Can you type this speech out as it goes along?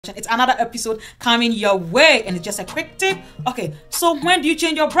It's another episode coming your way, and it's just a quick tip. Okay, so when do you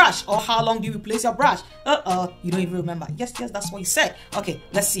change your brush, or how long do you replace your brush? You don't even remember. Yes, that's what you said. Okay,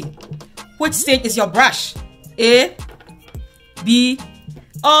 let's see. Which stage is your brush? A, B,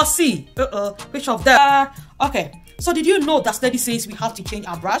 or C? Which of them? Okay, so did you know that study says we have to change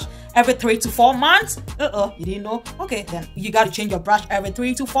our brush every 3 to 4 months? You didn't know? Okay, then you got to change your brush every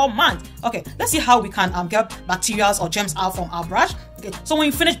 3 to 4 months. Okay, let's see how we can get bacteria or germs out from our brush. Okay, so when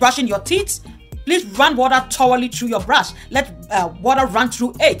you finish brushing your teeth, please run water thoroughly through your brush. Let water run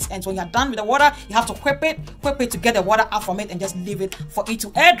through it, and when you're done with the water, you have to whip it to get the water out from it, and just leave it for it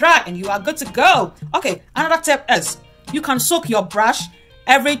to air dry, and you are good to go. Okay, another tip is you can soak your brush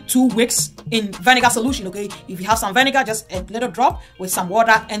every 2 weeks in vinegar solution. Okay, if you have some vinegar, just a little drop with some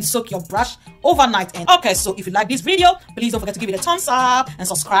water and soak your brush overnight. And okay, so if you like this video, please don't forget to give it a thumbs up and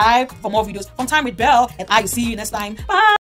subscribe for more videos from Time with Belle, and I will see you next time. Bye.